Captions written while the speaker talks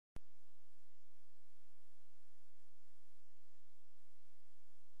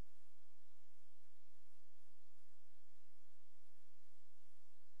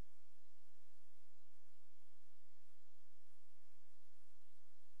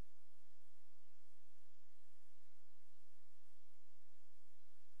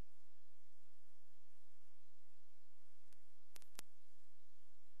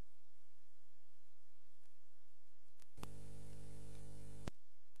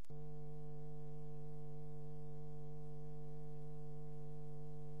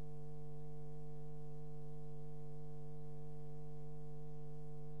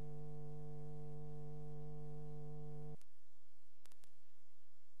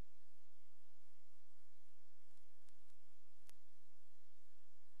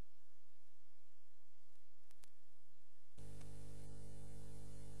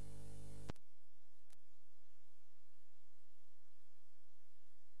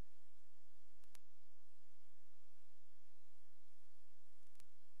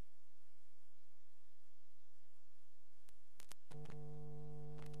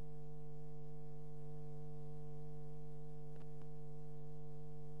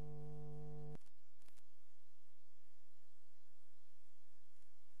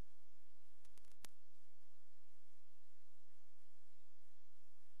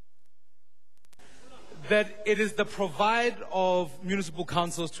that it is the pride of municipal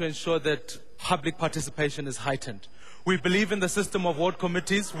councils to ensure that public participation is heightened. We believe in the system of ward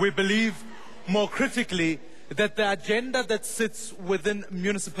committees. We believe, more critically, that the agenda that sits within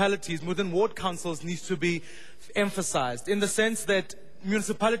municipalities, within ward councils, needs to be emphasized, in the sense that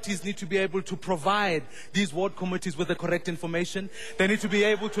municipalities need to be able to provide these ward committees with the correct information. They need to be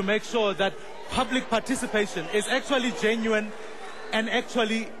able to make sure that public participation is actually genuine and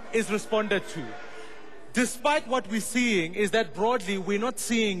actually is responded to. Despite what we're seeing is that broadly we're not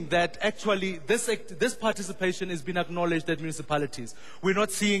seeing that actually this participation has been acknowledged at municipalities. We're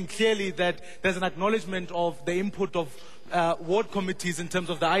not seeing clearly that there's an acknowledgement of the input of ward committees in terms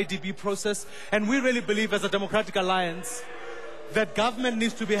of the IDB process. And we really believe as a Democratic Alliance that government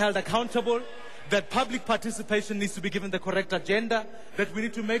needs to be held accountable, that public participation needs to be given the correct agenda, that we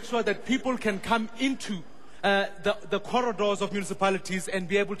need to make sure that people can come into the corridors of municipalities and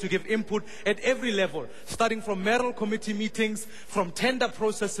be able to give input at every level, starting from mayoral committee meetings, from tender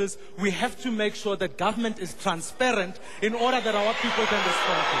processes. We have to make sure that government is transparent in order that our people can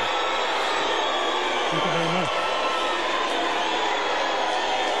respond to it. Thank you very much.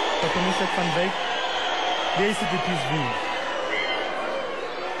 Dr. Mishek van Wyk, the ACDP's view.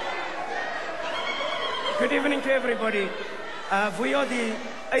 Good evening to everybody. For the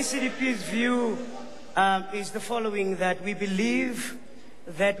ACDP's view is the following, that we believe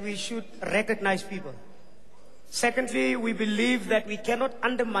that we should recognize people. Secondly, we believe that we cannot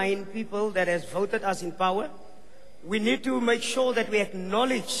undermine people that has voted us in power. We need to make sure that we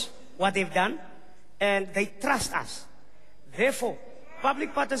acknowledge what they've done and they trust us. Therefore,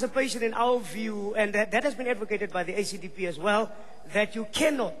 public participation in our view, and that has been advocated by the ACDP as well, that you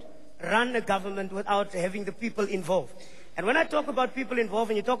cannot run a government without having the people involved. And when I talk about people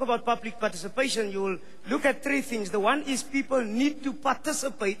involved and you talk about public participation, you will look at three things. The one is people need to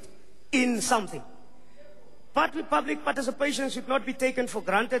participate in something. Public participation should not be taken for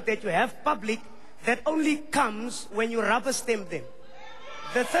granted, that you have public that only comes when you rubber stamp them.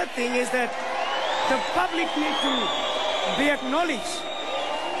 The third thing is that the public need to be acknowledged.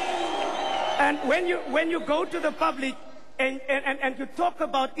 And when you go to the public and you talk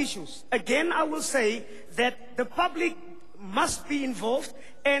about issues, again I will say that the public must be involved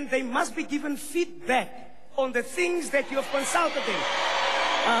and they must be given feedback on the things that you have consulted them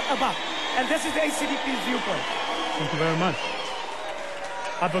about. And this is the ACDP's viewpoint. Thank you very much.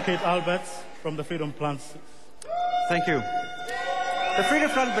 Advocate Alberts from the Freedom Front. Thank you. The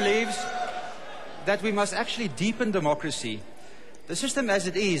Freedom Front believes that we must actually deepen democracy. The system as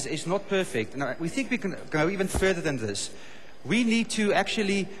it is not perfect. And we think we can go even further than this. We need to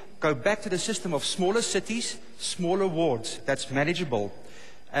actually go back to the system of smaller cities, smaller wards. That's manageable.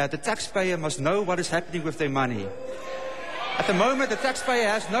 The taxpayer must know what is happening with their money. At the moment, the taxpayer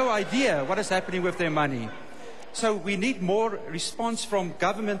has no idea what is happening with their money. So we need more response from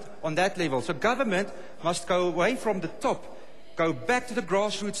government on that level. So government must go away from the top, go back to the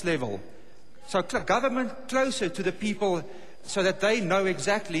grassroots level. So government closer to the people, so that they know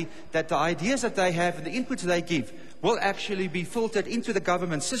exactly that the ideas that they have and the inputs they give will actually be filtered into the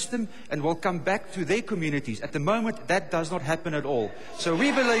government system and will come back to their communities. At the moment, that does not happen at all. So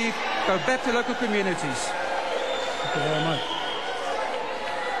we believe, go back to local communities. Thank you very much.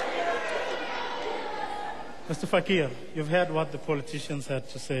 Mr. Fakir, you've heard what the politicians had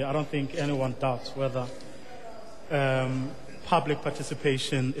to say. I don't think anyone doubts whether public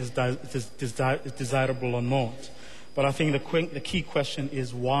participation is desirable or not. But I think the key question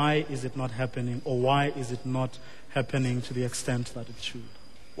is, why is it not happening, or why is it not happening to the extent that it should?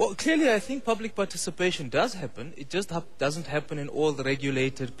 Well, clearly I think public participation does happen. It just doesn't happen in all the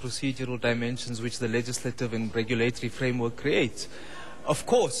regulated procedural dimensions which the legislative and regulatory framework creates. Of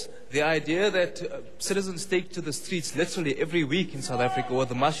course, the idea that citizens take to the streets literally every week in South Africa, or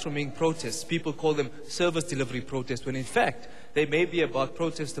the mushrooming protests, people call them service delivery protests, when in fact they may be about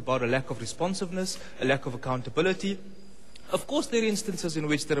protests about a lack of responsiveness, a lack of accountability. Of course, there are instances in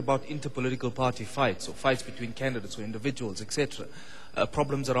which they're about interpolitical party fights, or fights between candidates or individuals, etc.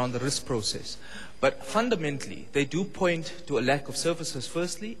 Problems around the risk process. But fundamentally, they do point to a lack of services,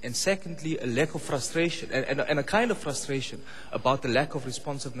 firstly, and secondly, a lack of frustration, and a kind of frustration about the lack of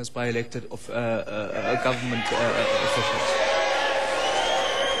responsiveness by elected government officials.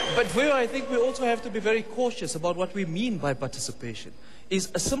 But where I think we also have to be very cautious about what we mean by participation. Is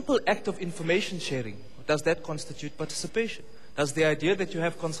a simple act of information sharing, does that constitute participation? Does the idea that you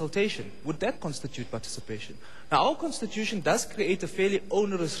have consultation, would that constitute participation? Now, our constitution does create a fairly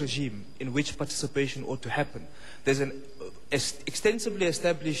onerous regime in which participation ought to happen. There's an extensively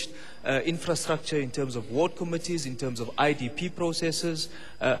established infrastructure in terms of ward committees, in terms of IDP processes,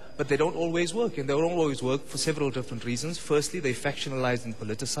 but they don't always work, and they don't always work for several different reasons. Firstly, they're factionalized and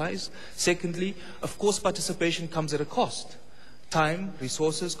politicized. Secondly, of course, participation comes at a cost. Time,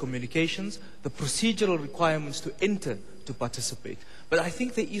 resources, communications, the procedural requirements to enter to participate. But I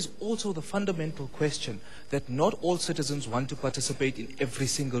think there is also the fundamental question that not all citizens want to participate in every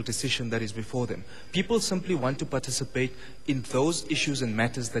single decision that is before them. People simply want to participate in those issues and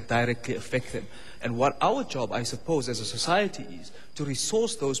matters that directly affect them. And what our job, I suppose, as a society is to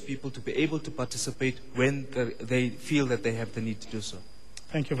resource those people to be able to participate when they feel that they have the need to do so.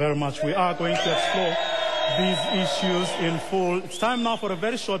 Thank you very much. We are going to explore these issues in full. It's time now for a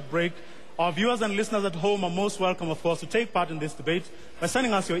very short break. Our viewers and listeners at home are most welcome, of course, to take part in this debate by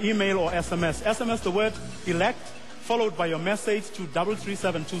sending us your email or SMS. SMS the word elect, followed by your message to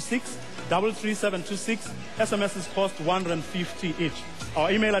 33726, 33726. SMSs cost 150 each.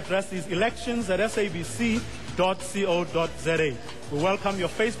 Our email address is elections@sabc.co.za. We welcome your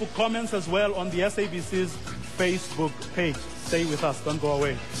Facebook comments as well on the SABC's Facebook page. Stay with us, don't go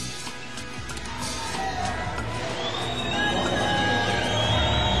away.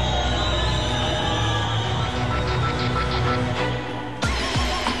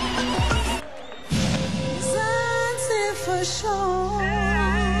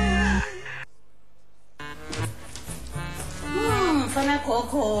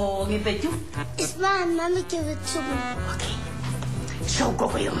 Coco, it's fine, Mommy, give it to me. Okay. Show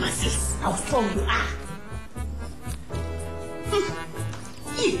Coco your muscles. How strong you are.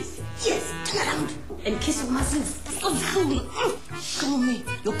 Yes, yes, turn around and kiss your muscles. So strong. Show me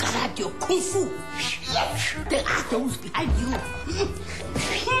your karate, your kung fu. There are those behind you.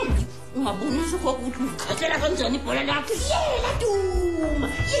 Ungabonisa ukuthi ukhathala kanjani ibhola lakho. Laduma.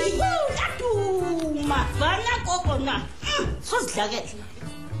 Laduma. Bana Coco na. Sozidlakela.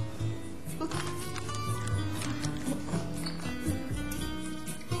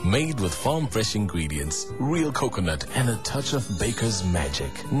 Made with farm-fresh ingredients, real coconut, and a touch of baker's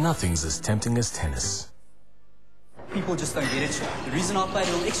magic. Nothing's as tempting as tennis. People just don't get it, right? The reason I play a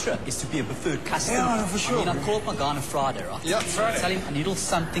little extra is to be a preferred customer. Yeah, for sure. I mean, I call up my guy on a Friday, right? Yeah, Friday. Tell him I need a little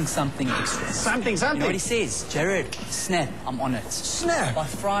something extra. Something. You know what he says? Jared, snap, I'm on it. Snap? By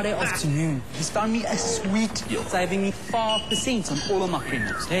Friday afternoon, he's found me a sweet deal, saving me 5% on all of my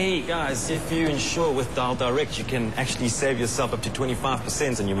premiums. Hey, guys, if you insure with Dial Direct, you can actually save yourself up to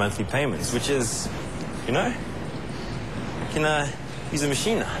 25% on your monthly payments, which is, you know, you can use a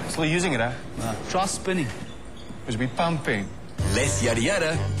machine now. Still using it, huh? Try spinning. Because we pumping. Less yada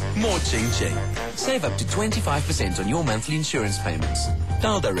yada, more ching ching. Save up to 25% on your monthly insurance payments.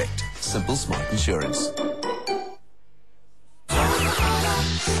 Dial Direct. Simple, smart insurance.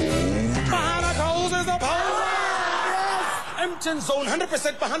 Bahana calls is the power. MTN Zone,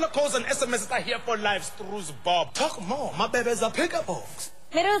 100% Bahana calls and SMSs are here for live throughs, Bob. Talk more. My baby's a pickup box.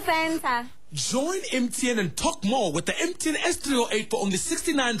 Little Santa. Join MTN and talk more with the MTN S308 for only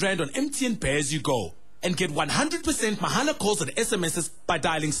 69 Rand on MTN Pay As You Go. And get 100% Mahana calls and SMSs by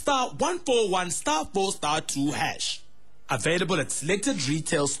dialing *141*4*2#. Available at selected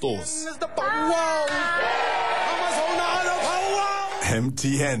retail stores.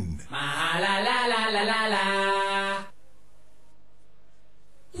 MTN.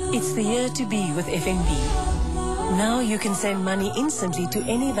 It's the year to be with FNB. Now you can send money instantly to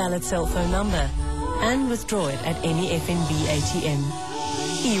any valid cell phone number and withdraw it at any FNB ATM.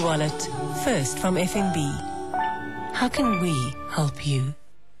 E-wallet, first from FNB. How can we help you?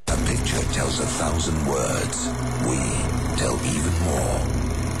 A picture tells 1,000 words. We tell even more.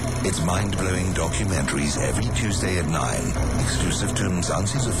 It's mind-blowing documentaries every Tuesday at 9. Exclusive to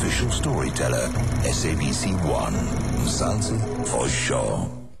Mzansi's official storyteller, SABC 1. Mzansi for sure.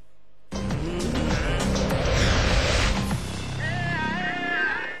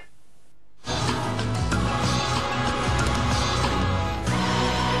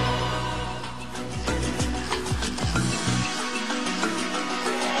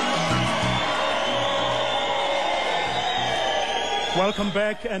 Welcome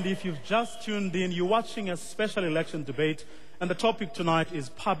back, and if you've just tuned in, you're watching a special election debate, and the topic tonight is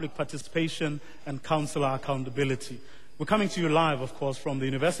public participation and councillor accountability. We're coming to you live, of course, from the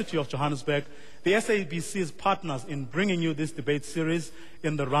University of Johannesburg. The SABC is partners in bringing you this debate series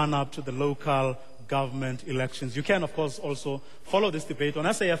in the run-up to the local government elections. You can, of course, also follow this debate on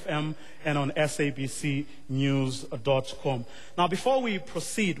SAFM and on sabcnews.com. Now, before we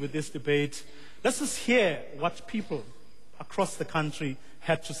proceed with this debate, let's just hear what people across the country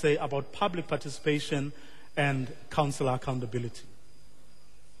had to say about public participation and councillor accountability.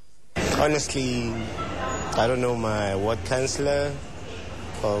 Honestly, I don't know my ward councillor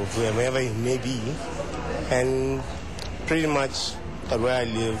or whoever he may be, and pretty much where I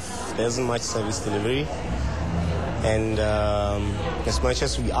live, there isn't much service delivery, and as much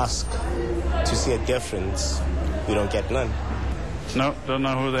as we ask to see a difference, we don't get none. No, don't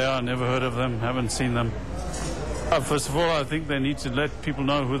know who they are, never heard of them, haven't seen them. First of all, I think they need to let people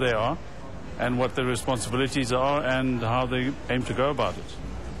know who they are and what their responsibilities are and how they aim to go about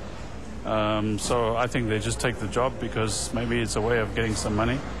it. So I think they just take the job because maybe it's a way of getting some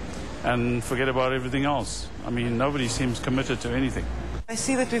money and forget about everything else. I mean, nobody seems committed to anything. I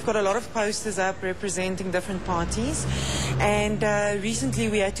see that we've got a lot of posters up representing different parties, and recently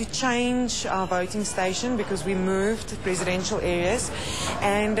we had to change our voting station because we moved to presidential areas,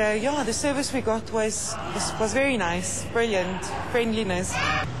 and yeah, the service we got was very nice, brilliant, friendliness.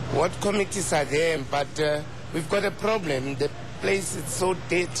 What committees are there, but we've got a problem. The place is so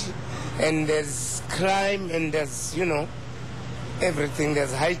dirty, and there's crime, and there's, you know, everything.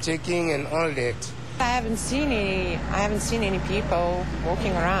 There's hijacking and all that. I haven't seen any people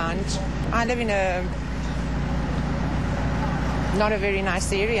walking around. I live in not a very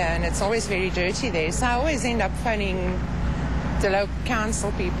nice area, and it's always very dirty there. So I always end up phoning the local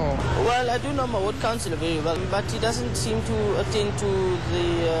council people. Well, I do know my ward councillor very well, but he doesn't seem to attend to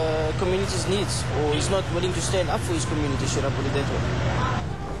the community's needs, or he's not willing to stand up for his community, should I put it that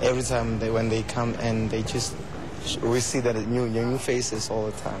way. Every time when they come and they just, we see that new faces all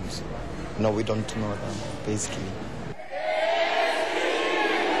the time. So. No, we don't know them, basically.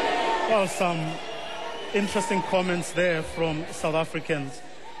 Well, some interesting comments there from South Africans.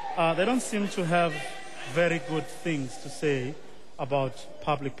 They don't seem to have very good things to say about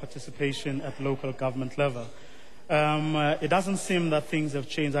public participation at local government level. It doesn't seem that things have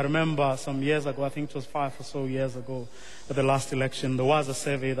changed. I remember some years ago, I think it was 5 or so years ago, at the last election, there was a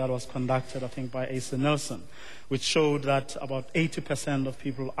survey that was conducted, I think, by Asa Nelson, which showed that about 80% of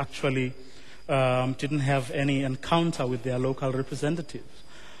people actually didn't have any encounter with their local representatives.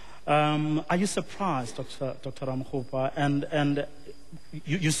 Are you surprised, Dr. Ramokgopa? And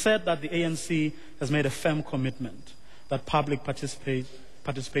you said that the ANC has made a firm commitment that public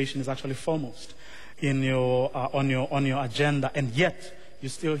participation is actually foremost in on your agenda, and yet you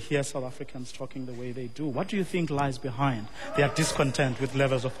still hear South Africans talking the way they do. What do you think lies behind their discontent with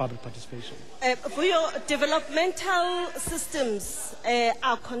levels of public participation? For your developmental systems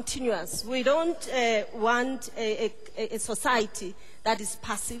are continuous. We don't want a society that is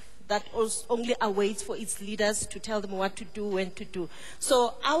passive, that only awaits for its leaders to tell them what to do, when to do.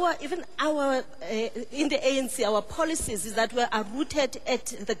 So in the ANC, our policies is that we are rooted at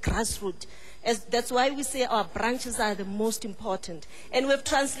the grassroots. That's why we say our branches are the most important. And we've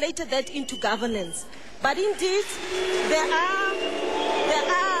translated that into governance. But indeed, there are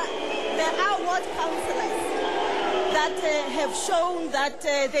ward councillors that have shown that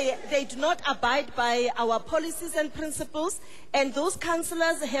they do not abide by our policies and principles, and those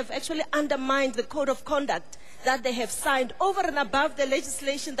councillors have actually undermined the code of conduct that they have signed over and above the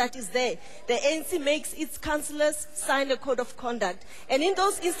legislation that is there. The ANC makes its councillors sign a code of conduct. And in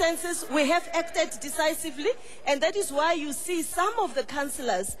those instances, we have acted decisively, and that is why you see some of the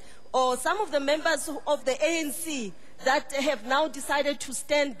councillors or some of the members of the ANC that have now decided to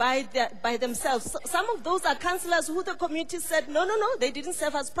stand by themselves. So some of those are councillors who the community said, no, they didn't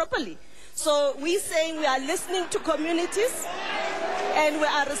serve us properly. So we're saying we are listening to communities, and we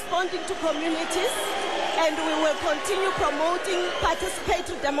are responding to communities, and we will continue promoting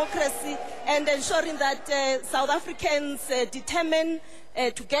participatory democracy and ensuring that South Africans determine,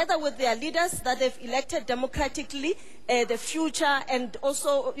 together with their leaders that they've elected democratically, the future. And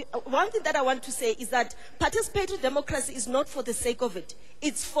also, one thing that I want to say is that participatory democracy is not for the sake of it.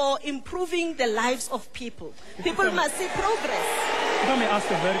 It's for improving the lives of people. People must see progress. Let me ask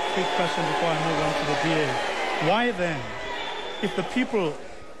a very quick question before I move on to the DA. Why then, if the people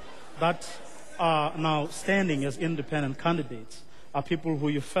that are now standing as independent candidates are people who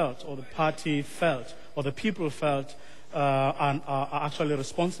you felt, or the party felt, or the people felt are actually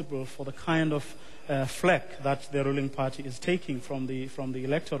responsible for the kind of flack that the ruling party is taking from the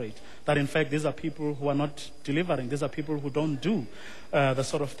electorate, that in fact these are people who are not delivering, these are people who don't do the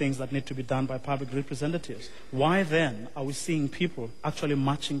sort of things that need to be done by public representatives. Why then are we seeing people actually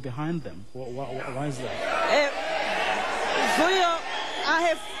marching behind them? Why is that? Vuyo, I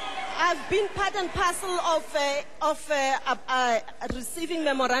I've been part and parcel of receiving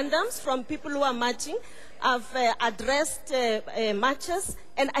memorandums from people who are marching. I've addressed marchers,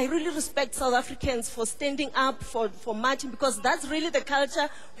 and I really respect South Africans for standing up, for marching, because that's really the culture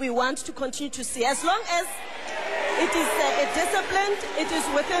we want to continue to see. As long as it is disciplined, it is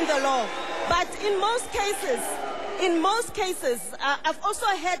within the law. But in most cases, I've also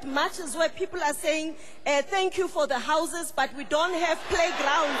had marches where people are saying, thank you for the houses, but we don't have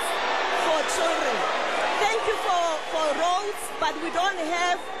playgrounds for children. Thank you for roads, but we don't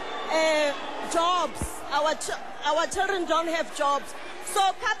have jobs. Our children don't have jobs. So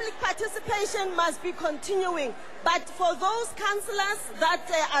public participation must be continuing. But for those councillors that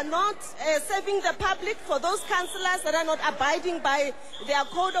are not serving the public, for those councillors that are not abiding by their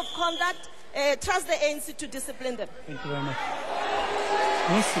code of conduct, trust the ANC to discipline them. Thank you very much.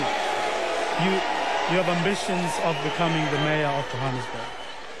 Musi, you have ambitions of becoming the mayor of Johannesburg.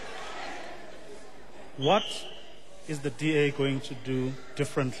 What is the DA going to do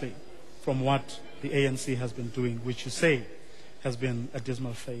differently from what the ANC has been doing, which you say has been a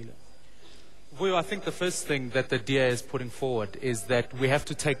dismal failure? Well, I think the first thing that the DA is putting forward is that we have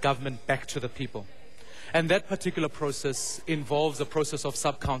to take government back to the people. And that particular process involves a process of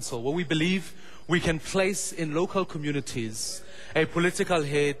sub-council, where we believe we can place in local communities a political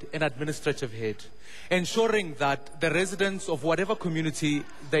head, an administrative head, ensuring that the residents of whatever community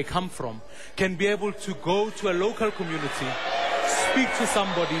they come from can be able to go to a local community, speak to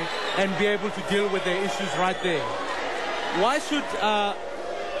somebody, and be able to deal with their issues right there. Why should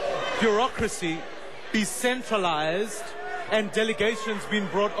bureaucracy be centralized and delegations being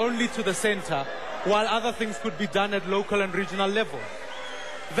brought only to the center, while other things could be done at local and regional level?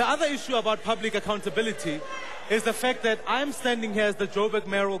 The other issue about public accountability is the fact that I'm standing here as the Joburg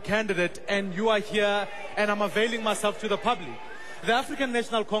mayoral candidate and you are here and I'm availing myself to the public. The African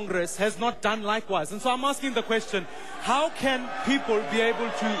National Congress has not done likewise. And so I'm asking the question, how can people be able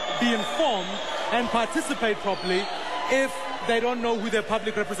to be informed and participate properly if they don't know who their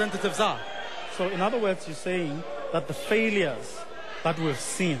public representatives are? So in other words, you're saying that the failures that we've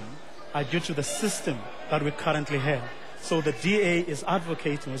seen are due to the system that we currently have. So the DA is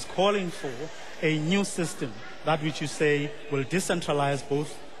advocating, is calling for a new system, that which you say will decentralize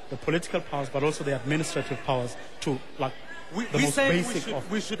both the political powers but also the administrative powers to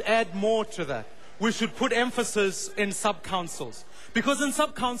we should add more to that. We should put emphasis in sub-councils. Because in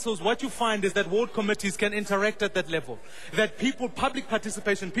sub-councils, what you find is that ward committees can interact at that level. That people, public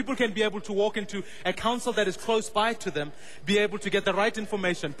participation, people can be able to walk into a council that is close by to them, be able to get the right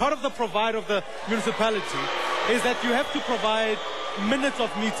information. Part of the provide of the municipality is that you have to provide minutes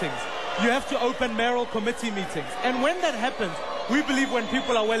of meetings. You have to open mayoral committee meetings. And when that happens, we believe when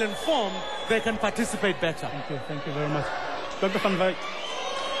people are well informed, they can participate better. Thank you very much. Dr. Van Wyk,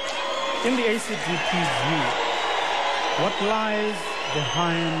 in the ACDP's view, what lies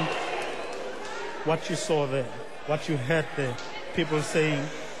behind what you saw there, what you heard there? People saying,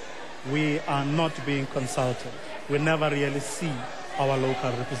 we are not being consulted. We never really see our local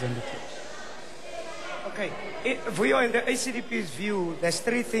representatives. Okay, if we are in the ACDP's view, there's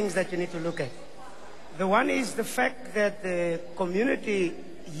three things that you need to look at. The one is the fact that the community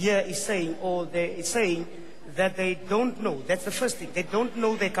here is saying, or they is saying, that they don't know. That's the first thing. They don't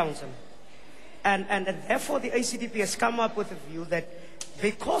know their council. And therefore the ACDP has come up with a view that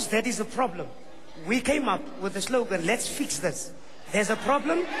because that is a problem, we came up with the slogan, let's fix this. There's a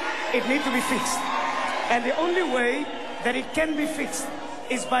problem, it needs to be fixed. And the only way that it can be fixed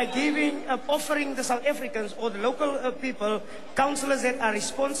is by giving, offering the South Africans or the local people, councillors that are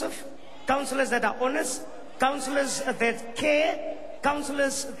responsive, councillors that are honest, councillors that care,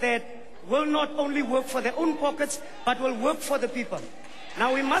 councillors that will not only work for their own pockets, but will work for the people.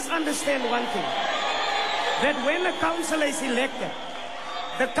 Now we must understand one thing, that when a councillor is elected,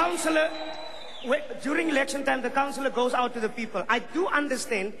 the councillor, during election time, the councillor goes out to the people. I do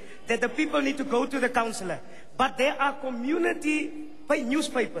understand that the people need to go to the councillor, but there are community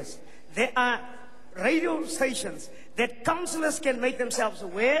newspapers, there are radio stations that councillors can make themselves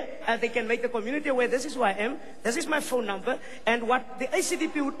aware, and they can make the community aware, this is who I am, this is my phone number. And what the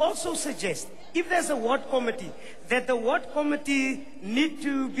ACDP would also suggest, if there's a ward committee, that the ward committee need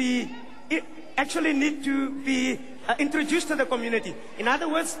to be introduced to the community. In other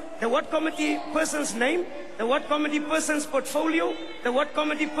words, the ward committee person's name, the ward committee person's portfolio, the ward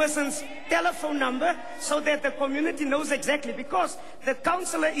committee person's telephone number, so that the community knows exactly, because the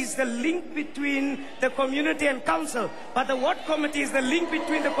councillor is the link between the community and council, but the ward committee is the link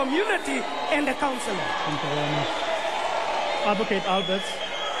between the community and the councillor. Thank you very much. Advocate Albert,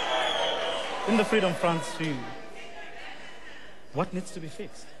 in the Freedom Front's view, what needs to be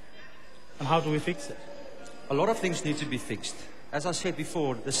fixed? And how do we fix it? A lot of things need to be fixed. As I said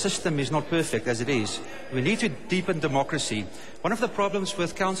before, the system is not perfect as it is. We need to deepen democracy. One of the problems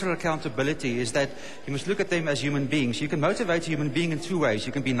with councillor accountability is that you must look at them as human beings. You can motivate a human being in two ways.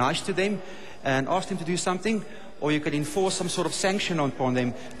 You can be nice to them and ask them to do something, or you can enforce some sort of sanction upon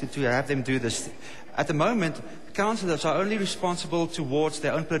them to have them do this. At the moment, councillors are only responsible towards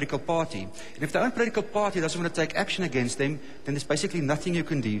their own political party. And if their own political party doesn't want to take action against them, then there's basically nothing you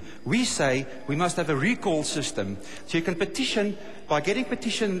can do. We say we must have a recall system. So you can petition by getting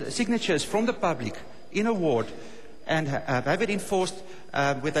petition signatures from the public in a ward and have it enforced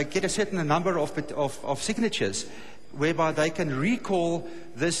where they get a certain number of signatures whereby they can recall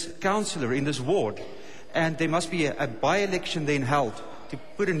this councillor in this ward. And there must be a by-election then held to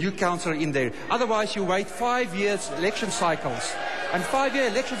put a new councillor in there. Otherwise, you wait 5 years election cycles. And 5-year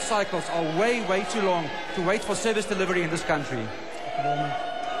election cycles are way, way too long to wait for service delivery in this country.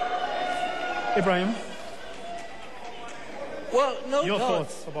 Ibrahim? Well, no, your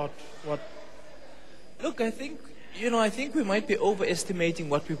thoughts about what? Look, I think we might be overestimating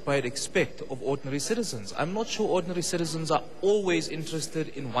what we might expect of ordinary citizens. I'm not sure ordinary citizens are always interested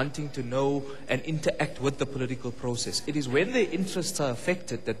in wanting to know and interact with the political process. It is when their interests are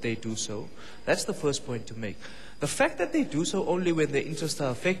affected that they do so. That's the first point to make. The fact that they do so only when their interests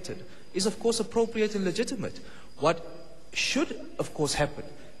are affected is, of course, appropriate and legitimate. What should, of course, happen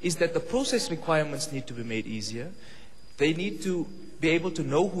is that the process requirements need to be made easier. They need to be able to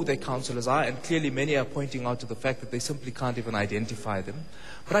know who their councillors are, and clearly many are pointing out to the fact that they simply can't even identify them.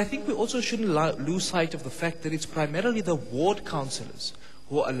 But I think we also shouldn't lose sight of the fact that it's primarily the ward councillors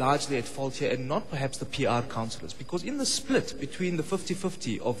who are largely at fault here and not perhaps the PR councillors. Because in the split between the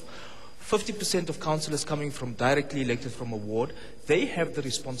 50-50 of 50% of councillors coming from directly elected from a ward, they have the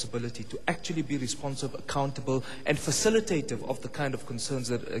responsibility to actually be responsive, accountable, and facilitative of the kind of concerns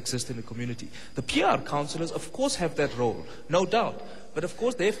that exist in the community. The PR councillors, of course, have that role, no doubt. But of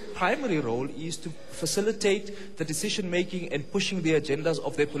course, their primary role is to facilitate the decision-making and pushing the agendas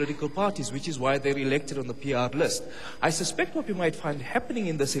of their political parties, which is why they're elected on the PR list. I suspect what we might find happening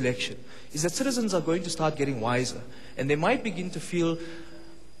in this election is that citizens are going to start getting wiser, and they might begin to feel,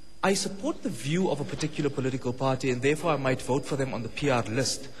 I support the view of a particular political party and therefore I might vote for them on the PR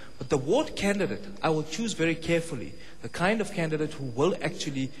list. But the ward candidate, I will choose very carefully the kind of candidate who will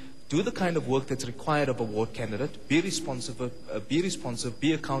actually do the kind of work that's required of a ward candidate, be responsive,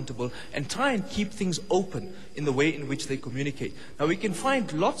 be accountable, and try and keep things open in the way in which they communicate. Now, we can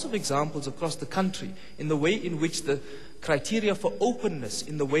find lots of examples across the country in the way in which the criteria for openness,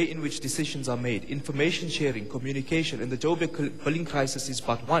 in the way in which decisions are made, information sharing, communication, and the Joburg billing crisis is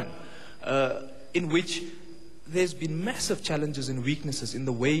but one, in which there's been massive challenges and weaknesses in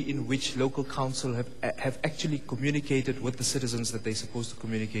the way in which local council have actually communicated with the citizens that they're supposed to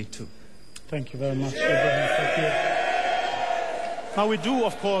communicate to. Thank you very much, Ibrahim Fakir. Now we do,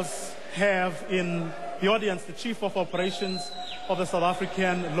 of course, have in the audience the Chief of Operations of the South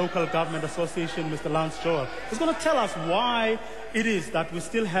African Local Government Association, Mr. Lance Joel. He's going to tell us why it is that we're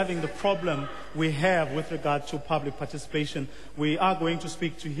still having the problem we have with regard to public participation. We are going to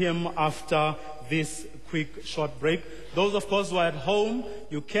speak to him after this quick short break. Those, of course, who are at home,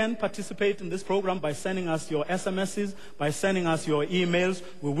 you can participate in this program by sending us your SMSs, by sending us your emails.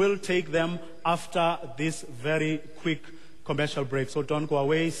 We will take them after this very quick commercial break. So don't go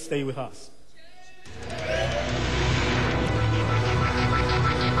away, stay with us.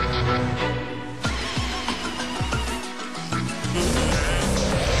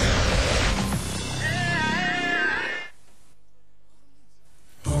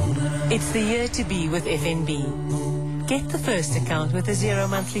 It's the year to be with FNB. Get the first account with a 0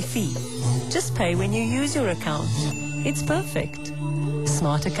 monthly fee. Just pay when you use your account. It's perfect.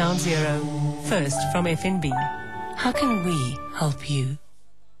 Smart Account Zero. First from FNB. How can we help you?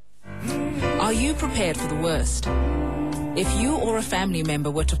 Are you prepared for the worst? If you or a family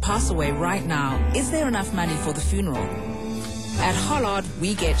member were to pass away right now, is there enough money for the funeral? At Hollard,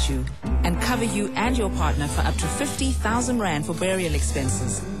 we get you and cover you and your partner for up to 50,000 Rand for burial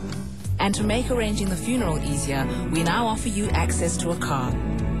expenses. And to make arranging the funeral easier, we now offer you access to a car.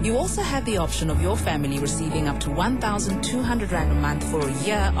 You also have the option of your family receiving up to 1,200 Rand a month for a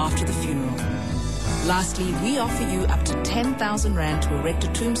year after the funeral. Lastly, we offer you up to 10,000 Rand to erect a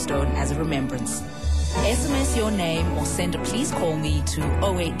tombstone as a remembrance. SMS your name or send a please call me to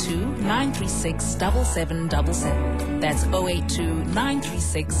 082-936-7777. That's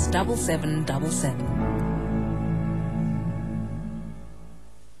 082-936-7777.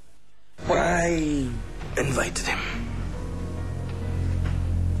 I invited him.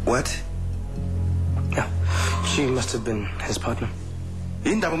 What? Yeah, she must have been his partner.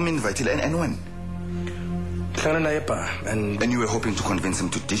 And when? And you were hoping to convince him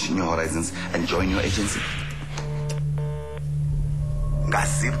to dish in your horizons and join your agency?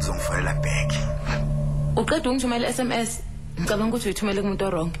 Uqeda ungithumela SMS ngicabanga ukuthi uyithumele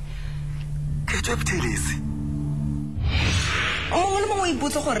kumuntu wrong. Ketho ebuthelezi.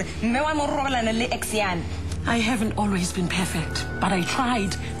 I haven't always been perfect, but I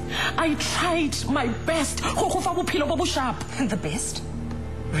tried. I tried my best. The best?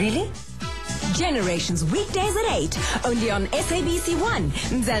 Really? Generations weekdays at 8, only on SABC1,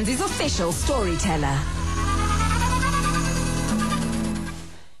 Mzansi's official storyteller.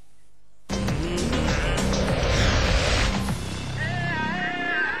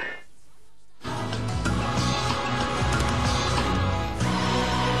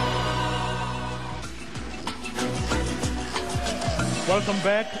 Welcome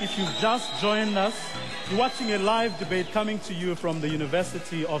back. If you've just joined us, you're watching a live debate coming to you from the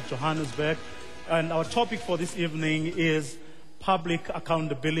University of Johannesburg. And our topic for this evening is public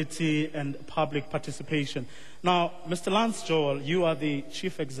accountability and public participation. Now, Mr. Lance Joel, you are the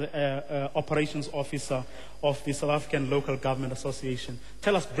Chief Operations Officer of the South African Local Government Association.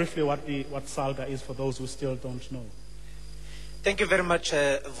 Tell us briefly what SALGA is for those who still don't know. Thank you very much,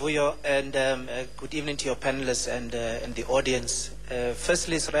 Vuyo, and good evening to your panelists and the audience.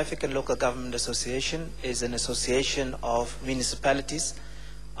 Firstly, South African Local Government Association is an association of municipalities.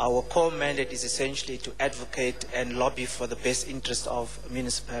 Our core mandate is essentially to advocate and lobby for the best interest of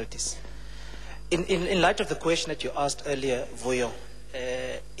municipalities. In light of the question that you asked earlier, Vuyo,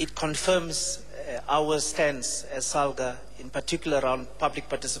 it confirms our stance as SALGA, in particular around public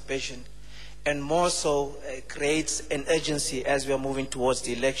participation, and more so creates an urgency as we are moving towards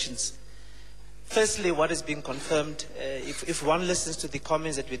the elections. Firstly, what is being confirmed, if one listens to the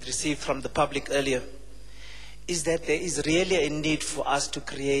comments that we've received from the public earlier, is that there is really a need for us to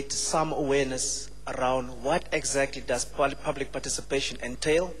create some awareness around what exactly does public participation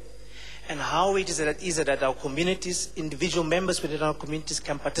entail, and how it is that our communities, individual members within our communities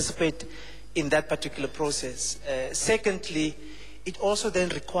can participate in that particular process. Secondly, it also then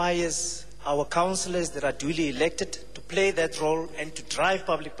requires our councillors that are duly elected to play that role and to drive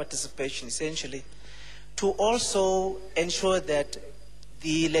public participation, essentially, to also ensure that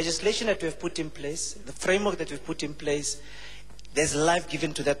the legislation that we have put in place, the framework that we've put in place, there's life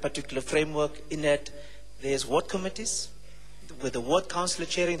given to that particular framework, in that there's ward committees, with the ward councillor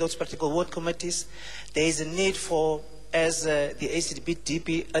chairing those particular ward committees. There is a need for, as the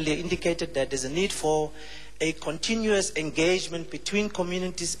ACDP earlier indicated, that there's a need for a continuous engagement between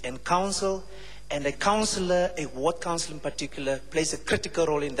communities and council, and a councillor, a ward council in particular, plays a critical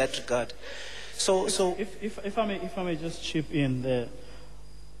role in that regard. So if I may just chip in there,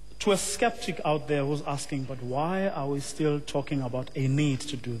 to a skeptic out there who's asking, but why are we still talking about a need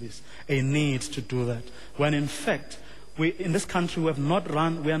to do this, a need to do that, when in fact we in this country we are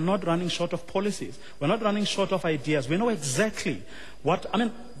not running short of policies, we're not running short of ideas. We know exactly what,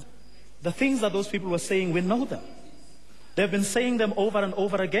 the things that those people were saying, we know them. They've been saying them over and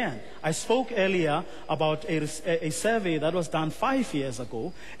over again. I spoke earlier about a survey that was done 5 years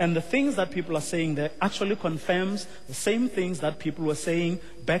ago, and the things that people are saying there actually confirms the same things that people were saying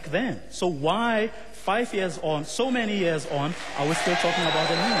back then. So why, 5 years on, so many years on, are we still talking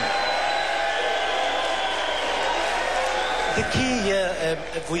about a need? The key here,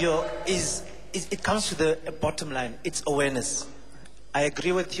 Vuyo, is it comes to the bottom line. It's awareness. I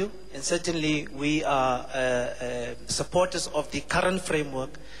agree with you, and certainly we are supporters of the current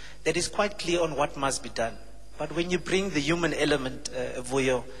framework that is quite clear on what must be done. But when you bring the human element,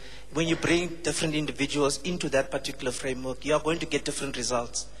 Vuyo, when you bring different individuals into that particular framework, you are going to get different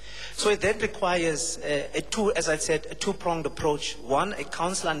results. So it then requires as I said, a two-pronged approach. One, a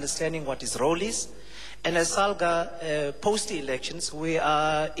council understanding what his role is. And as SALGA, post the elections, we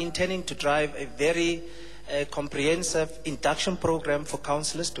are intending to drive a very comprehensive induction program for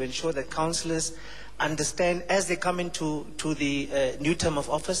councillors to ensure that councillors understand, as they come into the new term of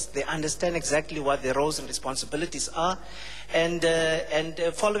office, they understand exactly what their roles and responsibilities are. And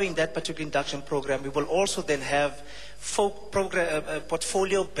following that particular induction program, we will also then have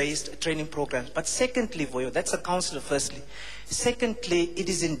portfolio-based training programs. But secondly, Vuyo, that's a councillor firstly. Secondly, it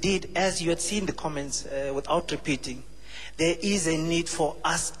is indeed, as you had seen the comments, without repeating, there is a need for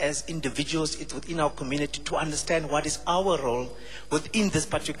us as individuals within our community to understand what is our role within this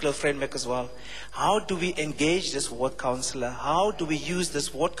particular framework as well. How do we engage this ward councillor? How do we use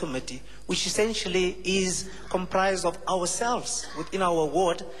this ward committee, which essentially is comprised of ourselves within our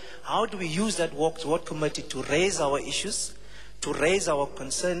ward? How do we use that ward committee to raise our issues, to raise our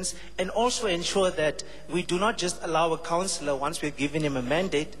concerns and also ensure that we do not just allow a councillor, once we've given him a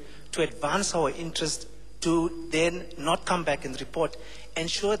mandate, to advance our interest to then not come back and report.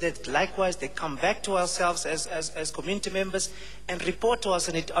 Ensure that likewise they come back to ourselves as community members and report to us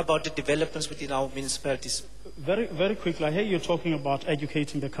about the developments within our municipalities. Very, very quickly, I hear you talking about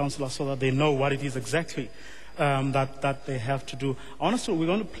educating the councillors so that they know what it is exactly that they have to do. Honestly, we're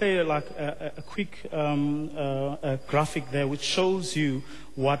going to play like a quick graphic there which shows you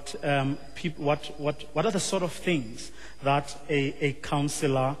what are the sort of things that a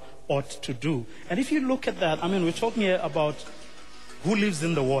councillor ought to do. And if you look at that, I mean, we're talking here about who lives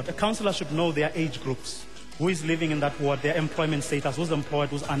in the ward. A councillor should know their age groups. Who is living in that ward, their employment status, who's employed,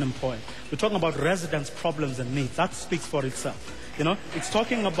 who's unemployed. We're talking about residents' problems and needs. That speaks for itself. You know, it's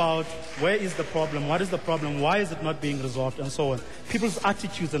talking about where is the problem, what is the problem, why is it not being resolved, and so on. People's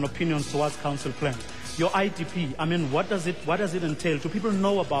attitudes and opinions towards council plans. Your IDP, I mean, what does it entail? Do people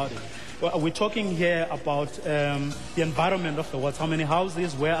know about it? Well, we're talking here about the environment of the wards. How many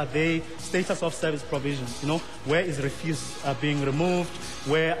houses? Where are they? Status of service provisions. You know, where is refuse being removed?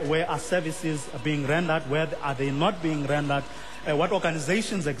 Where are services being rendered? Where are they not being rendered? What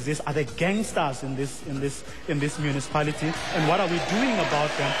organizations exist? Are there gangsters in this municipality? And what are we doing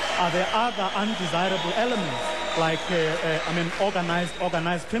about them? Are there other undesirable elements like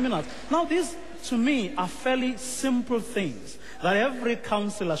organized criminals? Now, these to me are fairly simple things that every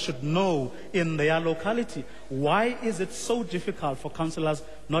councillor should know in their locality. Why is it so difficult for councillors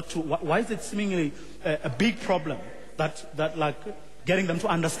not to? Why is it seemingly a big problem that like getting them to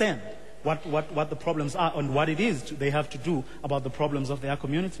understand what the problems are and what it is they have to do about the problems of their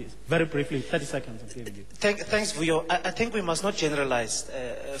communities? Very briefly, 30 seconds. I'm giving you. Thanks, Vuyo. I think we must not generalize.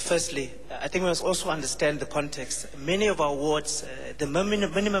 Firstly, I think we must also understand the context. Many of our wards, the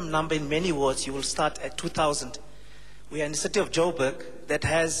minimum number in many wards, you will start at 2,000. We are in the city of Joburg that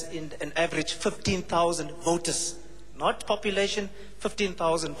has an average 15,000 voters. Not population,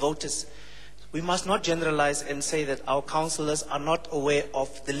 15,000 voters. We must not generalize and say that our councillors are not aware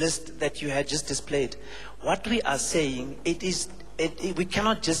of the list that you had just displayed. What we are saying, we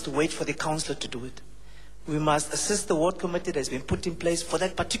cannot just wait for the councillor to do it. We must assist the ward committee that has been put in place for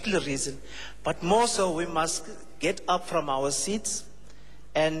that particular reason. But more so, we must get up from our seats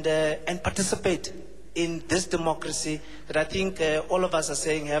and participate in this democracy that I think all of us are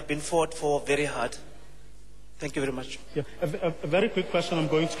saying have been fought for very hard. Thank you very much. Yeah, a very quick question I'm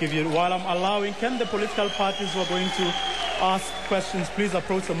going to give you. While I'm allowing, can the political parties who are going to ask questions please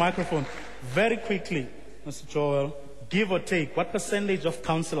approach the microphone? Very quickly, Mr. Joel, give or take, what percentage of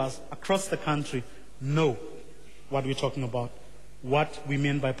councillors across the country know what we're talking about, what we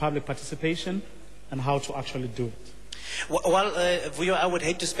mean by public participation, and how to actually do it? Well, Vuyo, I would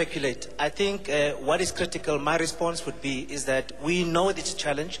hate to speculate. I think what is critical, my response would be, is that we know it's a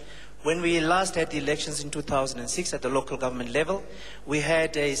challenge. When we last had the elections in 2006 at the local government level, we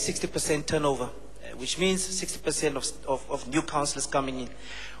had a 60% turnover, which means 60% of new councillors coming in.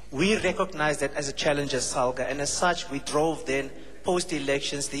 We recognize that as a challenge as SALGA, and as such, we drove then,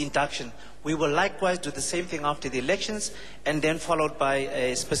 post-elections, the induction. We will likewise do the same thing after the elections, and then followed by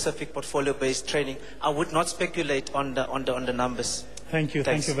a specific portfolio-based training. I would not speculate on the numbers. Thank you.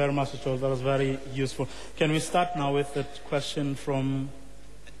 Thanks. Thank you very much, Mr. Joel. That was very useful. Can we start now with the question from...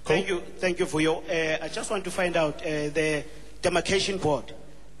 Thank you, Vuyo. I just want to find out the demarcation board.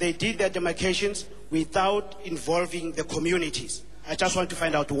 They did their demarcations without involving the communities. I just want to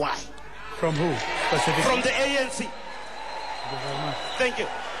find out why. From who specifically? From the ANC. Thank you very much. Thank you.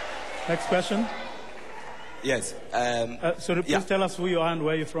 Next question. Yes. Sorry, please tell us who you are and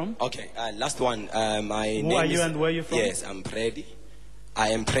where you're from. Okay. Last one. Who are you and where you're from? Yes, I'm Predi. I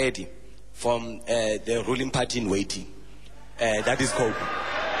am Predi from the ruling party in waiting. That is COPE.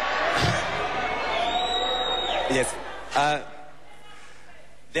 Yes.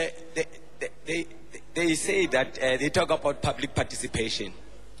 They say that they talk about public participation.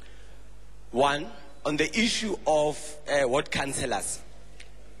 One, on the issue of ward councillors,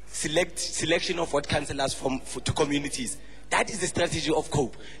 selection of ward councillors to communities. That is the strategy of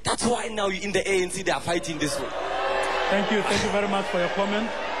COPE. That's why now in the ANC they are fighting this way. Thank you very much for your comment.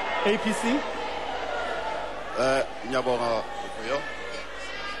 APC? Nyabonga Vuyo.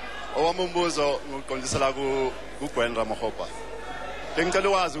 Owamumbuzo ngikondisela ku Gwen Ramokgopa. Bengicela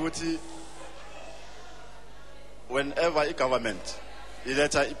ukwazi ukuthi whenever the government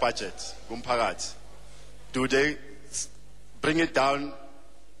iletha i-budget kumphakathi, do they bring it down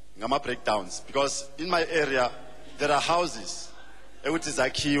ngama breakdowns? Because in my area there are houses which is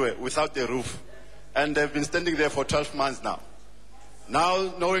zakhiwe without a roof, and they've been standing there for 12 months now.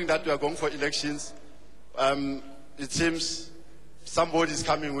 Now, knowing that we are going for elections, it seems somebody is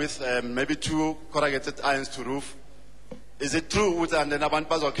coming with maybe 2 corrugated irons to roof. Is it true that the Naban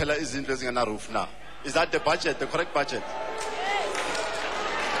Bazokela is interested in a roof now? Is that the budget, the correct budget?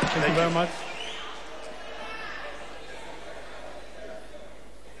 Thank you very much.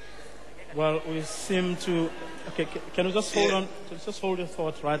 Well, we seem to. Okay, can we just hold on? Just hold your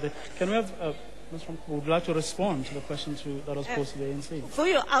thoughts right there. Can we have Ms. Ronco, would like to respond to the question that was posed to the ANC? For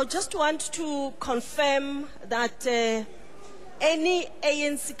you, I just want to confirm that any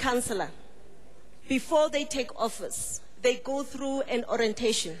ANC councillor, before they take office, they go through an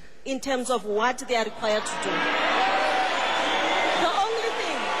orientation in terms of what they are required to do. The only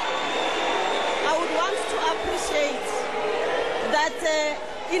thing I would want to appreciate that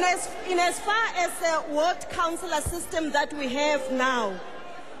in as far as the ward councillor system that we have now,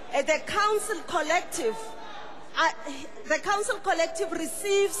 the council collective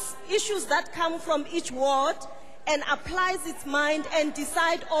receives issues that come from each ward and applies its mind and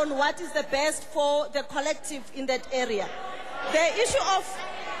decide on what is the best for the collective in that area. The issue of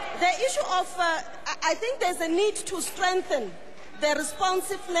I think there's a need to strengthen the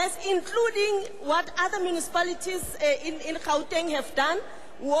responsiveness, including what other municipalities in Gauteng have done,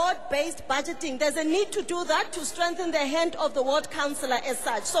 ward-based budgeting. There's a need to do that to strengthen the hand of the ward councillor as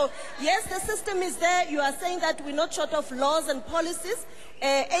such. So yes, the system is there. You are saying that we're not short of laws and policies.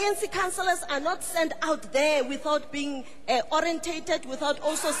 ANC councillors are not sent out there without being orientated, without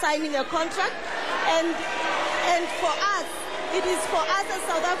also signing a contract. And for us, it is for us as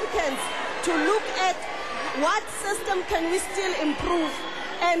South Africans to look at what system can we still improve.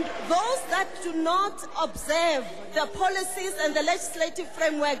 And those that do not observe the policies and the legislative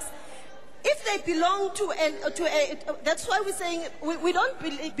frameworks, if they belong to that's why we're saying we don't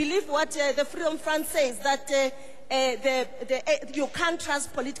believe what the Freedom Front says, that you can't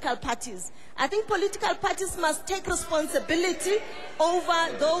trust political parties. I think political parties must take responsibility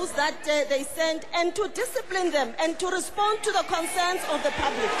over those that they send and to discipline them and to respond to the concerns of the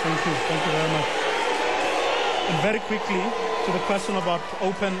public. Thank you very much. And very quickly, to the question about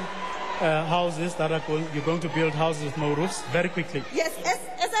open houses that are you're going to build houses with no roofs, very quickly. Yes,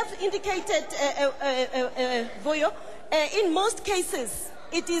 as I've indicated, Voyo, in most cases,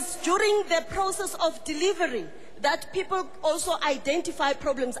 it is during the process of delivery that people also identify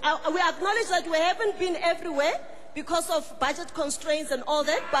problems. We acknowledge that we haven't been everywhere because of budget constraints and all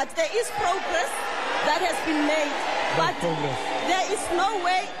that, but there is progress that has been made. But there is no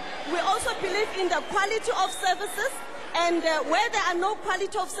way. We also believe in the quality of services, and where there are no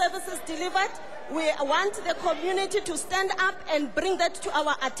quality of services delivered, we want the community to stand up and bring that to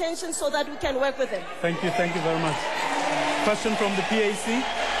our attention so that we can work with them. Thank you very much. Question from the PAC.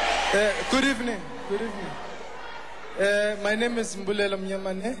 Good evening. My name is Mbulela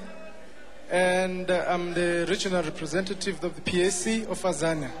Mnyamane, and I'm the regional representative of the PAC of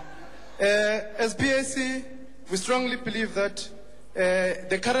Azania. As PAC, we strongly believe that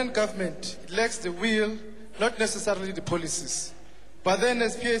the current government lacks the will, not necessarily the policies. But then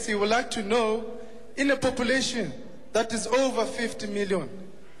as PAC, we would like to know, in a population that is over 50 million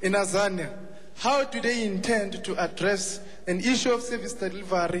in Azania, how do they intend to address an issue of service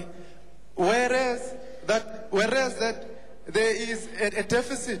delivery, whereas that there is a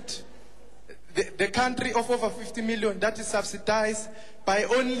deficit, the country of over 50 million that is subsidized by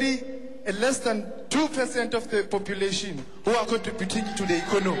only less than 2% of the population who are contributing to the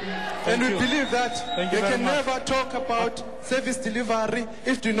economy. And we believe that they can never talk about service delivery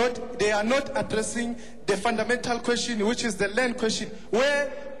if they are not addressing the fundamental question, which is the land question,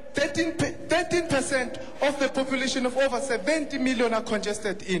 where 13% of the population of over 70 million are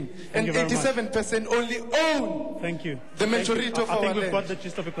congested in, and 87% only own the majority of our land. I think we've got the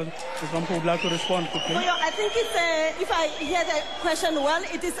gist of it. Ms. Ronco would like to respond quickly. Well, I think it's, if I hear the question well,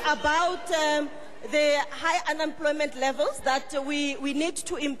 it is about the high unemployment levels, that we need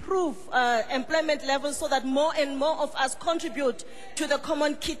to improve employment levels so that more and more of us contribute to the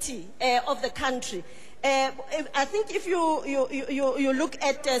common kitty of the country. I think if you look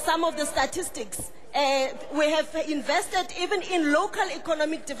at some of the statistics, we have invested even in local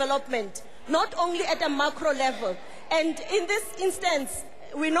economic development, not only at a macro level. And in this instance,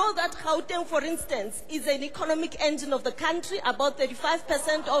 we know that Gauteng, for instance, is an economic engine of the country. About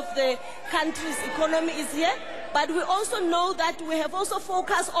 35% of the country's economy is here. But we also know that we have also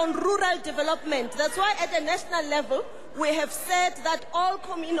focused on rural development. That's why at the national level, we have said that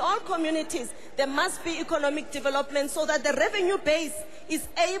in all communities there must be economic development so that the revenue base is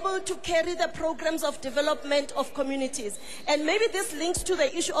able to carry the programs of development of communities. And maybe this links to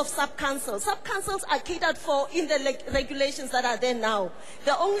the issue of sub-councils. Sub-councils are catered for in the regulations that are there now.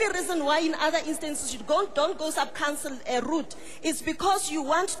 The only reason why in other instances you don't go sub-council route is because you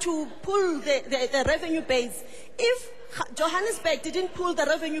want to pull the revenue base. If Johannesburg didn't pull the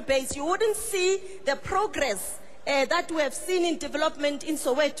revenue base, you wouldn't see the progress that we have seen in development in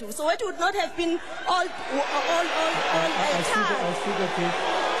Soweto. Soweto would not have been all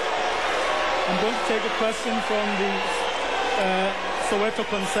I'm going to take a question from the Soweto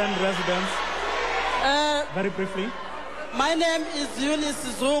concerned residents. Very briefly. My name is Eunice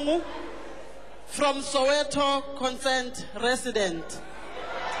Zungu from Soweto concerned resident.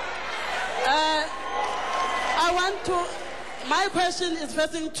 My question is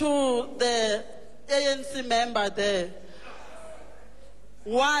facing to the ANC member there.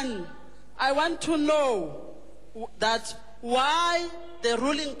 One, I want to know that why the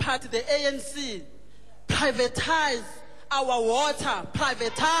ruling party, the ANC, privatize our water,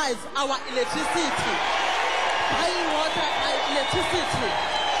 privatize our electricity, buying water and electricity.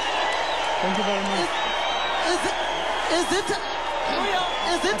 Thank you very much. Is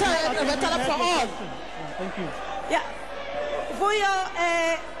it a better for all? Thank you. Yeah.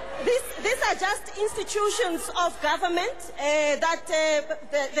 These are just institutions of government that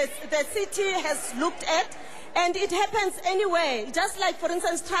the city has looked at, and it happens anyway. Just like, for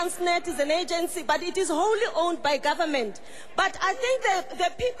instance, Transnet is an agency, but it is wholly owned by government. But I think the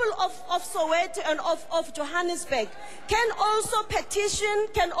people of Soweto and of Johannesburg can also petition,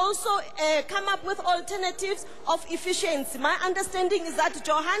 can also come up with alternatives of efficiency. My understanding is that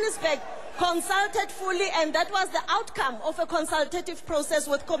Johannesburg consulted fully, and that was the outcome of a consultative process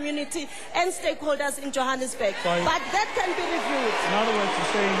with community and stakeholders in Johannesburg. But that can be reviewed. In other words,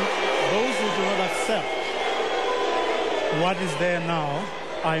 you're saying those who do not accept what is there now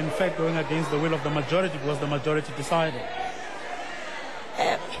are in fact going against the will of the majority because the majority decided.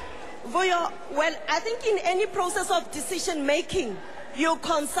 Well, I think in any process of decision making, you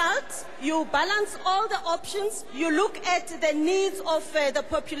consult, you balance all the options, you look at the needs of the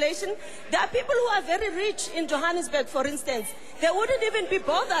population. There are people who are very rich in Johannesburg, for instance. They wouldn't even be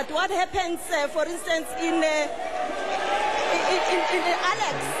bothered what happens, for instance, in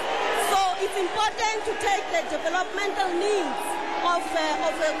Alex. So it's important to take the developmental needs of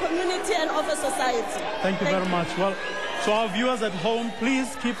a community and of a society. Thank you very much. Well, to our viewers at home,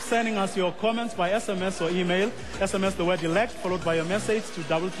 please keep sending us your comments by SMS or email. SMS the word elect followed by your message to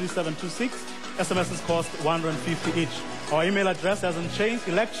 33726. SMSs cost 150 each. Our email address hasn't changed,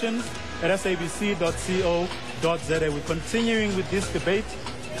 elections@sabc.co.za. We're continuing with this debate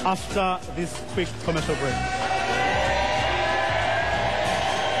after this quick commercial break.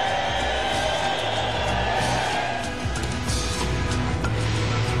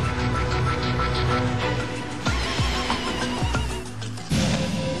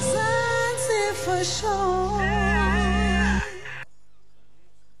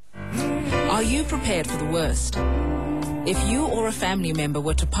 Are you prepared for the worst? If you or a family member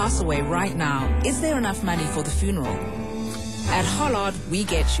were to pass away right now, is there enough money for the funeral? At Hollard, we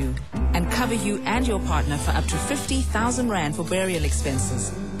get you and cover you and your partner for up to 50,000 Rand for burial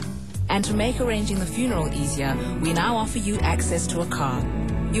expenses. And to make arranging the funeral easier, we now offer you access to a car.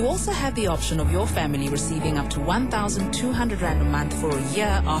 You also have the option of your family receiving up to 1,200 Rand a month for a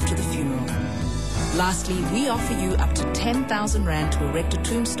year after the funeral. Lastly, we offer you up to 10,000 Rand to erect a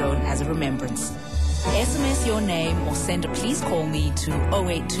tombstone as a remembrance. SMS your name or send a please call me to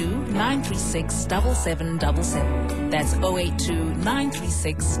 082-936-7777. That's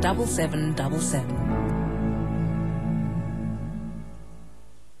 082-936-7777.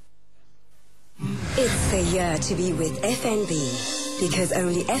 It's the year to be with FNB, because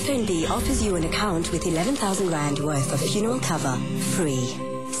only FNB offers you an account with 11,000 Rand worth of funeral cover, free.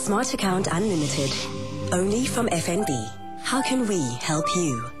 Smart account unlimited, only from FNB. How can we help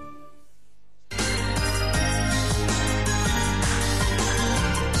you?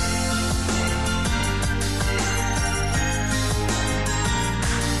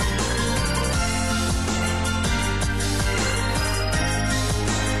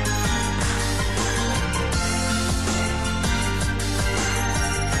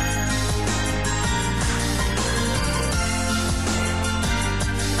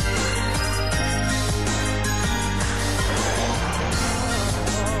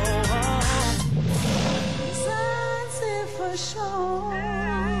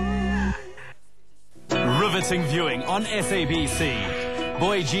 Riveting viewing on SABC.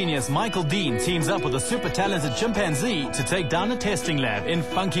 Boy genius Michael Dean teams up with a super talented chimpanzee to take down a testing lab in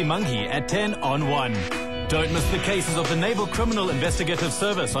Funky Monkey at 10 on 1. Don't miss the cases of the Naval Criminal Investigative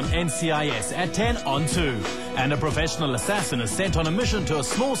Service on NCIS at 10 on 2. And a professional assassin is sent on a mission to a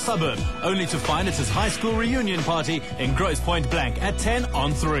small suburb only to find it's his high school reunion party in Grosse Pointe Blank at 10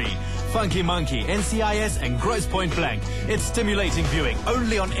 on 3. Funky Monkey, NCIS and Grosse Pointe Blank. It's stimulating viewing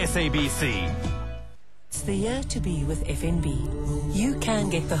only on SABC. It's the year to be with FNB. You can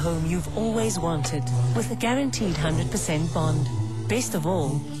get the home you've always wanted with a guaranteed 100% bond. Best of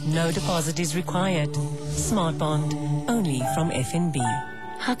all, no deposit is required. Smart Bond, only from FNB.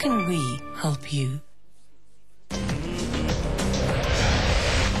 How can we help you?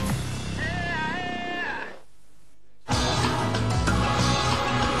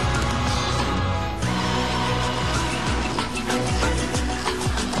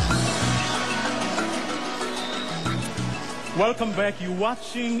 Welcome back. You're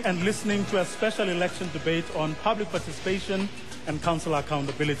watching and listening to a special election debate on public participation and council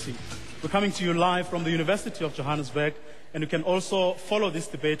accountability. We're coming to you live from the University of Johannesburg, and you can also follow this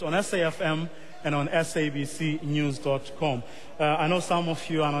debate on SAFM and on sabcnews.com. I know some of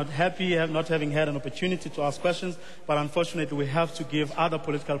you are not happy not having had an opportunity to ask questions, but unfortunately we have to give other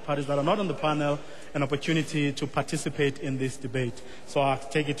political parties that are not on the panel an opportunity to participate in this debate. So I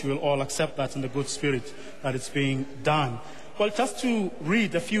take it you will all accept that in the good spirit that it's being done. Well, just to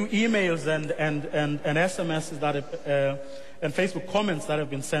read a few emails and SMSs that and Facebook comments that have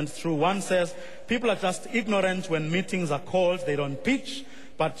been sent through. One says, people are just ignorant when meetings are called, they don't pitch,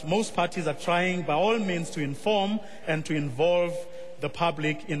 but most parties are trying by all means to inform and to involve the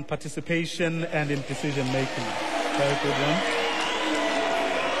public in participation and in decision making. Very good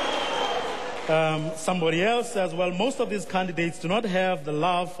one. Somebody else says, well, most of these candidates do not have the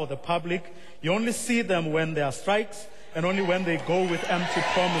love for the public. You only see them when there are strikes and only when they go with empty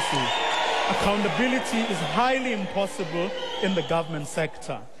promises. Accountability is highly impossible in the government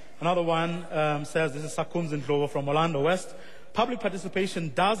sector. Another one says, this is Sakumz Ndlovu from Orlando West. Public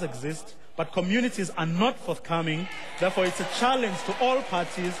participation does exist, but communities are not forthcoming. Therefore, it's a challenge to all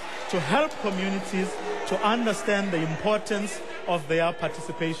parties to help communities to understand the importance of their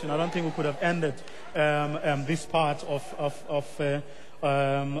participation. I don't think we could have ended this part of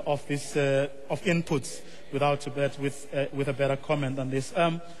inputs with a better comment than this.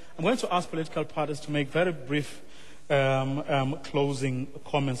 I'm going to ask political parties to make very brief closing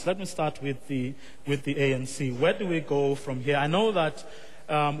comments. Let me start with the ANC. Where do we go from here? I know that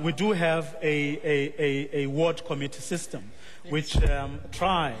we do have a ward committee system which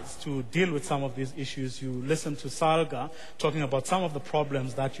tries to deal with some of these issues. You listen to Salga talking about some of the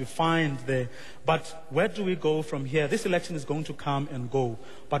problems that you find there. But where do we go from here? This election is going to come and go.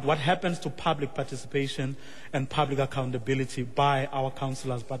 But what happens to public participation and public accountability by our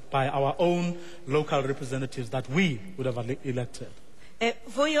councillors, but by our own local representatives that we would have elected?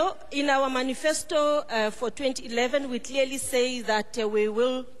 Voyo, in our manifesto for 2011, we clearly say that we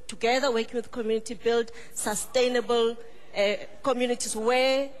will, together working with community, build sustainable communities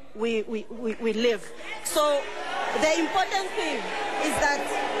where we live. So the important thing is that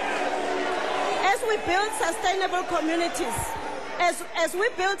as we build sustainable communities, as we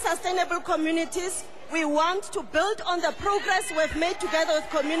build sustainable communities, we want to build on the progress we've made together with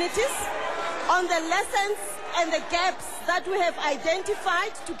communities, on the lessons and the gaps that we have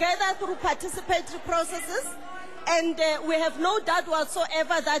identified together through participatory processes. And we have no doubt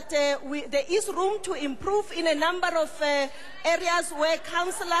whatsoever that there is room to improve in a number of areas where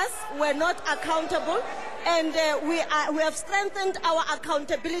councillors were not accountable. And we have strengthened our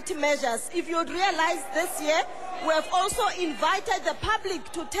accountability measures. If you would realize this year, we have also invited the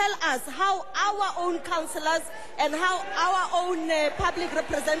public to tell us how our own councillors and how our own public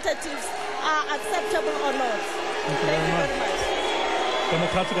representatives are acceptable or not. Thank you very much.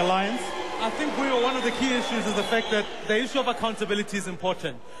 Democratic Alliance. I think one of the key issues is the fact that the issue of accountability is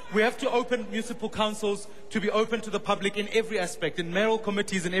important. We have to open municipal councils to be open to the public in every aspect, in mayoral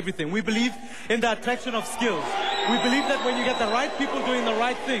committees and everything. We believe in the attraction of skills. We believe that when you get the right people doing the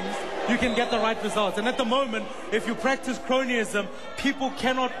right things, you can get the right results. And at the moment, if you practice cronyism, people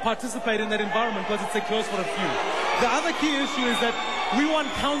cannot participate in that environment because it secures for a few. The other key issue is that we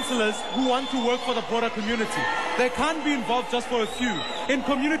want councillors who want to work for the broader community. They can't be involved just for a few. In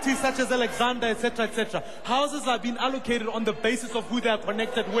communities such as Alexander, etc., houses are being allocated on the basis of who they are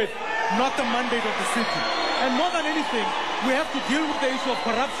connected with, not the mandate of the city. And more than anything, we have to deal with the issue of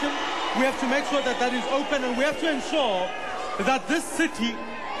corruption. We have to make sure that that is open, and we have to ensure that this city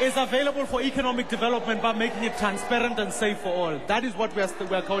is available for economic development by making it transparent and safe for all. That is what we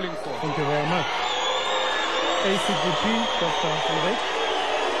are calling for. Thank you very much. ACGP, Dr. Ulrich.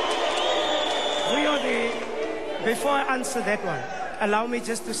 before I answer that one, allow me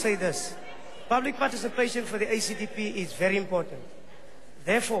just to say this. Public participation for the ACDP is very important.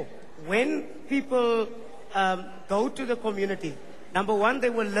 Therefore, when people go to the community, number one, they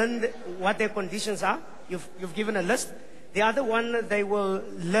will learn what their conditions are. You've given a list. The other one, they will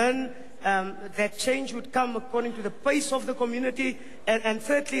learn that change would come according to the pace of the community. And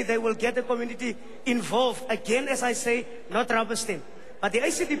thirdly, they will get the community involved. Again, as I say, not rubber stamp. But the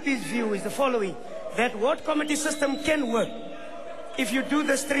ACDP's view is the following, that ward committee system can work if you do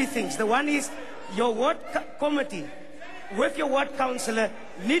these three things. The one is your ward committee with your ward councillor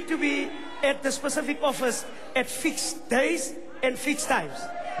need to be at the specific office at fixed days and fixed times.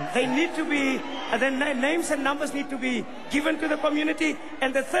 They need to be, the names and numbers need to be given to the community.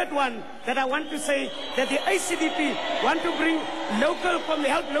 And the third one that I want to say, that the ACDP want to bring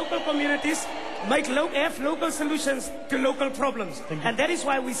help local communities have local solutions to local problems. And that is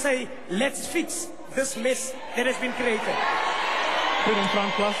why we say, let's fix this mess that has been created. Freedom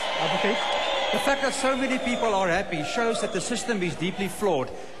Front Plus, advocate. The fact that so many people are happy shows that the system is deeply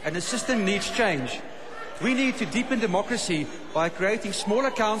flawed and the system needs change. We need to deepen democracy by creating smaller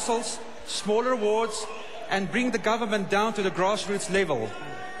councils, smaller wards, and bring the government down to the grassroots level.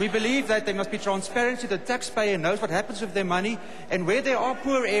 We believe that there must be transparency. The taxpayer knows what happens with their money, and where there are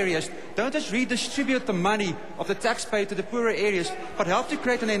poor areas, don't just redistribute the money of the taxpayer to the poorer areas, but help to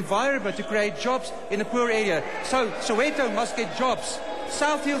create an environment to create jobs in the poor area. So Soweto must get jobs.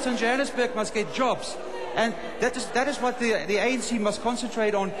 South Hills and Johannesburg must get jobs. And that is what the ANC must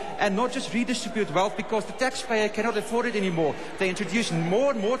concentrate on, and not just redistribute wealth, because the taxpayer cannot afford it anymore. They introduce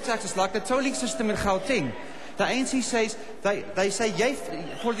more and more taxes, like the tolling system in Gauteng. The ANC says, they say yay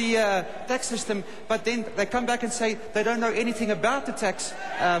for the tax system, but then they come back and say they don't know anything about the tax.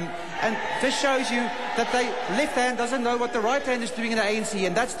 And this shows you that the left hand doesn't know what the right hand is doing in the ANC,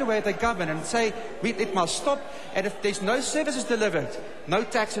 and that's the way they govern and say it must stop, and if there's no services delivered, no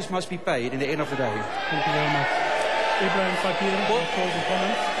taxes must be paid in the end of the day. Thank you very much. Ibrahim Fakir, closing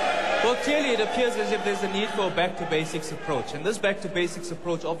comments. Well, clearly it appears as if there's a need for a back-to-basics approach. And this back-to-basics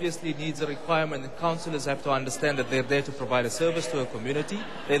approach obviously needs a requirement that councillors have to understand that they're there to provide a service to a community.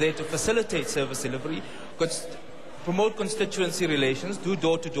 They're there to facilitate service delivery, promote constituency relations, do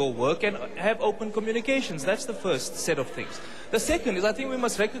door-to-door work, and have open communications. That's the first set of things. The second is, I think we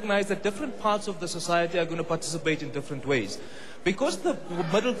must recognize that different parts of the society are going to participate in different ways. Because the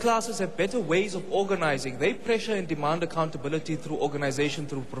middle classes have better ways of organizing, they pressure and demand accountability through organization,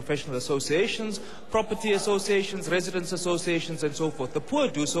 through professional associations, property associations, residents associations, and so forth. The poor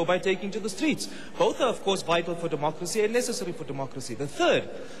do so by taking to the streets. Both are, of course, vital for democracy and necessary for democracy. The third,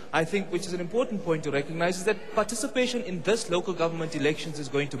 I think, which is an important point to recognize, is that participation in this local government elections is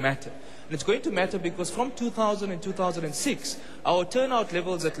going to matter. And it's going to matter because from 2000 and 2006, our turnout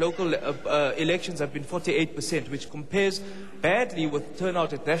levels at local elections have been 48%, which compares badly with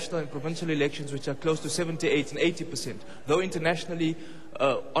turnout at national and provincial elections, which are close to 78 and 80%, though internationally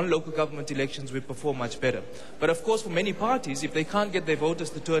on local government elections we perform much better. But of course, for many parties, if they can't get their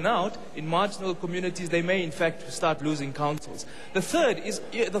voters to turn out, in marginal communities they may in fact start losing councils. The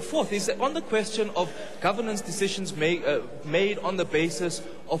fourth is on the question of governance decisions made on the basis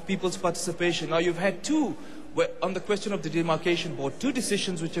of people's participation. Now you've had on the question of the demarcation board, two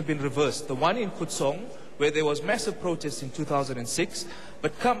decisions which have been reversed. The one in Kutsong, where there was massive protests in 2006,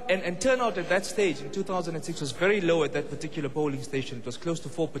 but turnout at that stage in 2006 was very low at that particular polling station. It was close to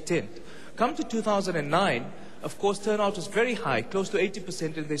 4%. Come to 2009, of course, turnout was very high, close to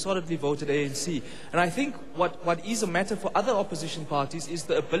 80%, and they solidly voted ANC. And I think what is a matter for other opposition parties is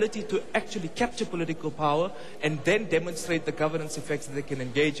the ability to actually capture political power and then demonstrate the governance effects that they can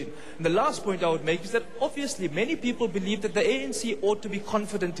engage in. And the last point I would make is that obviously many people believe that the ANC ought to be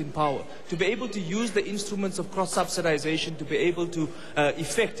confident in power, to be able to use the instruments of cross-subsidization, to be able to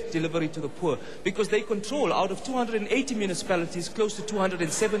effect delivery to the poor, because they control out of 280 municipalities close to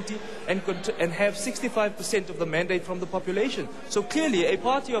 270 and have 65% of the mandate from the population. So clearly a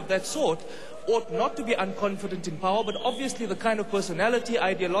party of that sort ought not to be unconfident in power, but obviously the kind of personality,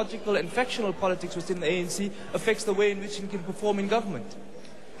 ideological and factional politics within the ANC affects the way in which it can perform in government.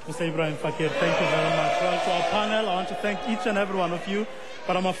 Mr. Ibrahim Fakir, thank you very much. Well, to our panel, I want to thank each and every one of you,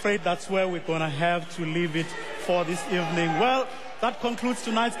 but I'm afraid that's where we're going to have to leave it for this evening. Well, that concludes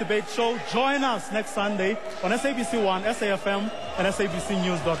tonight's debate show. Join us next Sunday on SABC1, SAFM, and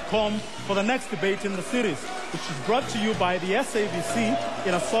SABCnews.com for the next debate in the series, which is brought to you by the SABC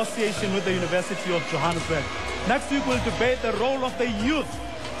in association with the University of Johannesburg. Next week, we'll debate the role of the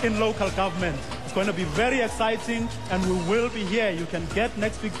youth in local government. It's going to be very exciting, and we will be here. You can get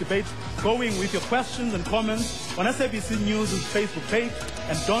next week's debate going with your questions and comments on SABC News' Facebook page.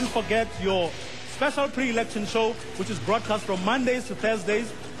 And don't forget your special pre-election show, which is broadcast from Mondays to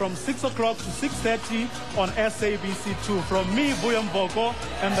Thursdays from 6 o'clock to 6:30 on SABC2. From me, Vuyo Mboko,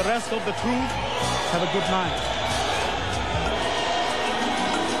 and the rest of the crew, have a good night.